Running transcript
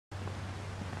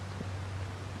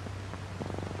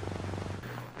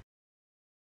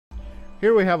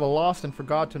Here we have a lost and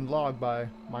forgotten log by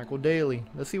Michael Daly.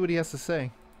 Let's see what he has to say.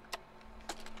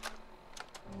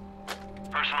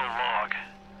 Personal log.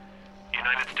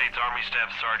 United States Army Staff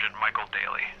Sergeant Michael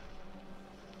Daly.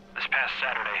 This past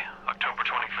Saturday, October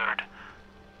 23rd,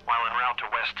 while en route to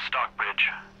West Stockbridge,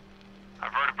 a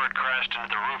vertibird crashed into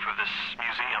the roof of this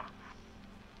museum.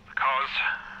 The cause?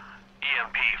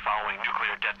 EMP following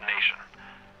nuclear detonation.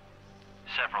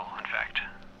 Several, in fact.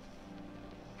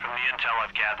 From the intel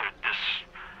I've gathered, this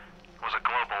was a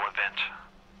global event.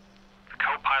 The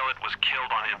co-pilot was killed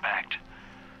on impact.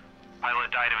 Pilot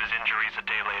died of his injuries a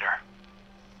day later.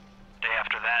 Day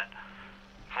after that,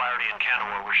 Flaherty and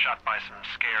Canaway were shot by some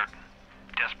scared,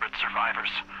 desperate survivors.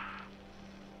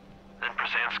 Then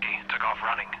Brzezinski took off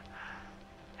running.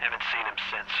 Haven't seen him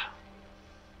since.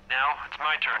 Now, it's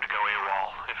my turn to go AWOL,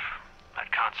 if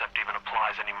that concept even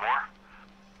applies anymore.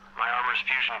 My armor's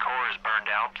fusion core is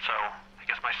burned out, so I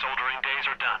guess my soldering days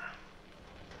are done.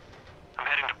 I'm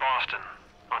heading to Boston,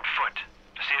 on foot,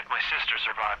 to see if my sister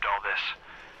survived all this.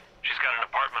 She's got an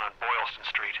apartment on Boylston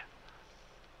Street.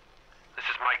 This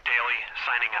is Mike Daly,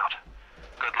 signing out.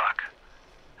 Good luck,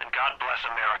 and God bless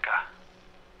America.